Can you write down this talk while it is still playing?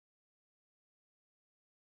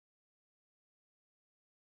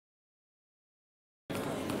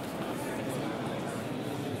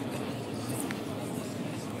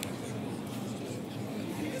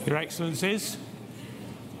Your Excellencies,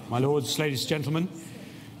 my Lords, ladies and gentlemen,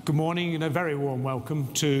 good morning and a very warm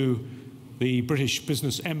welcome to the British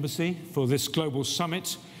Business Embassy for this global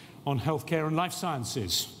summit on healthcare and life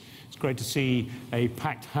sciences. It's great to see a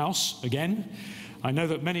packed house again. I know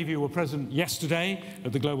that many of you were present yesterday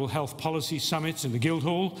at the Global Health Policy Summit in the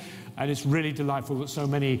Guildhall, and it's really delightful that so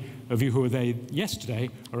many of you who were there yesterday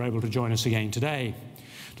are able to join us again today.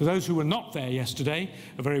 To those who were not there yesterday,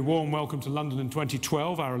 a very warm welcome to London in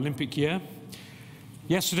 2012, our Olympic year.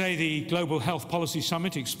 Yesterday, the Global Health Policy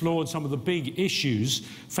Summit explored some of the big issues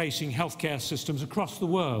facing healthcare systems across the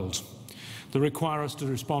world that require us to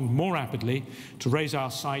respond more rapidly, to raise our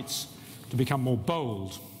sights, to become more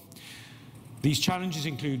bold. These challenges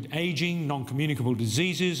include ageing, non-communicable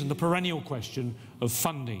diseases, and the perennial question of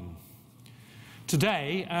funding.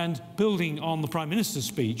 Today, and building on the Prime Minister's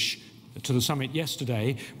speech to the summit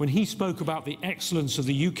yesterday, when he spoke about the excellence of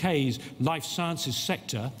the UK's life sciences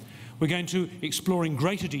sector, we're going to explore in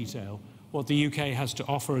greater detail what the UK has to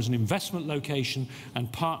offer as an investment location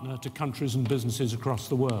and partner to countries and businesses across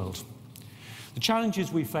the world. The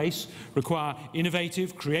challenges we face require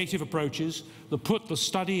innovative, creative approaches that put the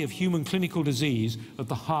study of human clinical disease at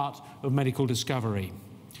the heart of medical discovery.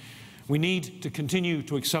 We need to continue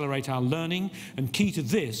to accelerate our learning, and key to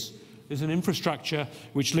this is an infrastructure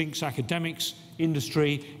which links academics,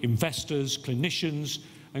 industry, investors, clinicians,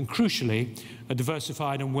 and crucially, a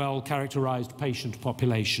diversified and well-characterized patient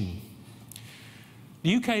population.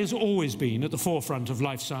 The UK has always been at the forefront of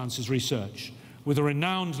life sciences research. With a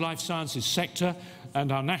renowned life sciences sector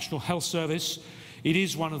and our National Health Service, it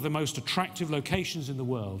is one of the most attractive locations in the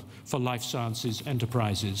world for life sciences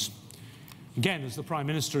enterprises. Again, as the Prime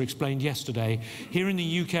Minister explained yesterday, here in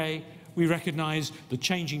the UK, we recognise the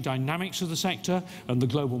changing dynamics of the sector and the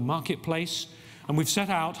global marketplace, and we've set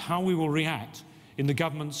out how we will react in the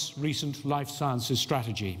government's recent life sciences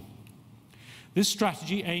strategy. This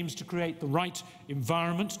strategy aims to create the right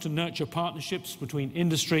environment to nurture partnerships between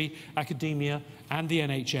industry, academia and the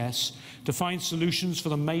NHS to find solutions for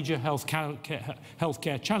the major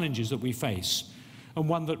healthcare challenges that we face, and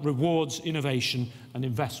one that rewards innovation and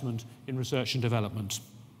investment in research and development.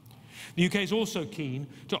 The UK is also keen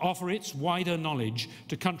to offer its wider knowledge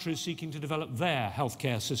to countries seeking to develop their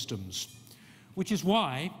healthcare systems, which is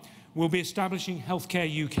why we'll be establishing Healthcare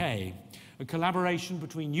UK, a collaboration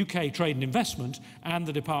between UK Trade and Investment and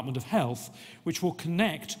the Department of Health, which will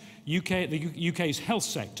connect the UK's health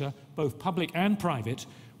sector, both public and private,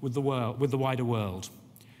 with the wider world.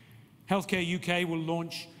 Healthcare UK will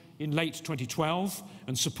launch in late 2012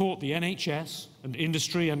 and support the NHS and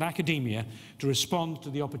industry and academia to respond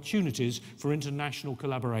to the opportunities for international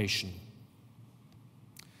collaboration.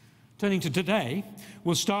 Turning to today,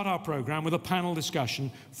 we'll start our programme with a panel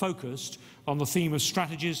discussion focused on the theme of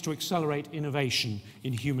strategies to accelerate innovation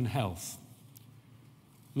in human health.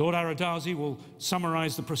 Lord Aradasi will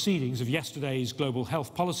summarise the proceedings of yesterday's Global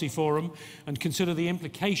Health Policy Forum and consider the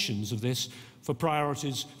implications of this for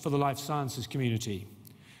priorities for the life sciences community.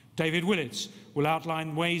 David Willits will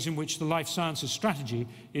outline ways in which the life sciences strategy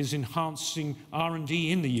is enhancing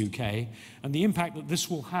R&D in the UK and the impact that this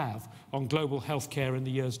will have on global healthcare in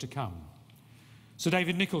the years to come. Sir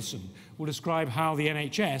David Nicholson will describe how the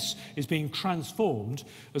NHS is being transformed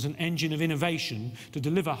as an engine of innovation to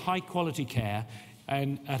deliver high-quality care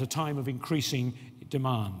and at a time of increasing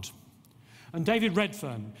demand. And David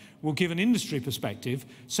Redfern will give an industry perspective,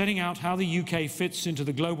 setting out how the UK fits into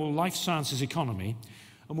the global life sciences economy,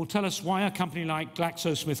 and will tell us why a company like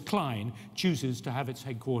GlaxoSmithKline chooses to have its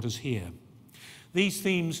headquarters here. These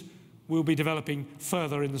themes we'll be developing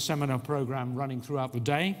further in the seminar programme running throughout the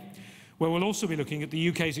day, where we'll also be looking at the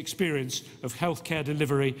UK's experience of healthcare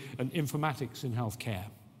delivery and informatics in healthcare.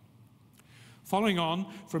 Following on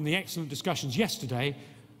from the excellent discussions yesterday,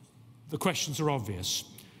 the questions are obvious.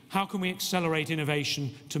 How can we accelerate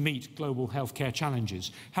innovation to meet global healthcare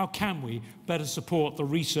challenges? How can we better support the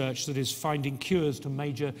research that is finding cures to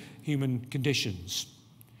major human conditions?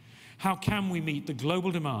 How can we meet the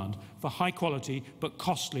global demand for high-quality but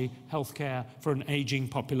costly healthcare for an ageing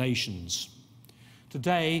populations?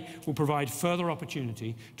 Today will provide further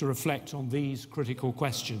opportunity to reflect on these critical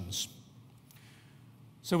questions.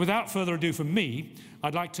 So without further ado from me,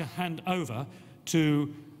 I'd like to hand over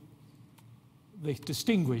to the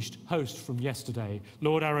distinguished host from yesterday,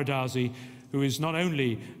 Lord Aradasi, who is not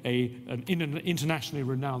only an internationally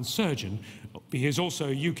renowned surgeon, but he is also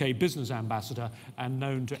a UK business ambassador and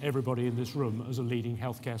known to everybody in this room as a leading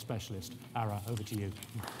healthcare specialist. Ara, over to you.